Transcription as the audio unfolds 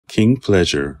King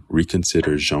Pleasure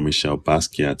reconsiders Jean-Michel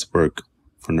Basquiat's work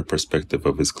from the perspective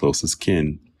of his closest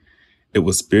kin. It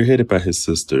was spearheaded by his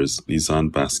sisters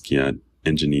Lisane Basquiat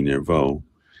and Jeanine Heriveaux,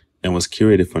 and was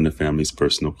curated from the family's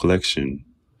personal collection.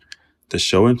 The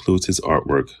show includes his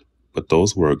artwork, but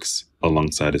those works,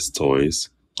 alongside his toys,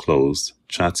 clothes,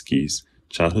 tchotchkes,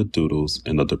 childhood doodles,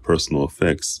 and other personal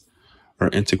effects, are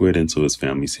integrated into his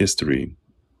family's history.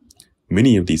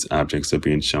 Many of these objects are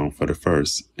being shown for the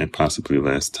first and possibly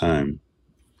last time.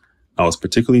 I was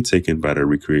particularly taken by the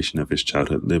recreation of his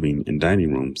childhood living in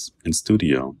dining rooms and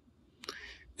studio.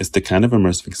 It's the kind of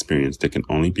immersive experience that can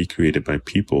only be created by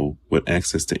people with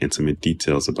access to intimate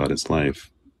details about his life.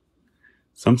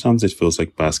 Sometimes it feels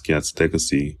like Basquiat's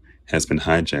legacy has been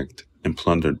hijacked and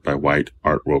plundered by white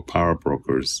art world power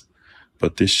brokers,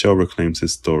 but this show reclaims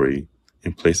his story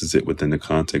and places it within the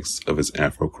context of his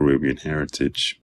Afro-Caribbean heritage.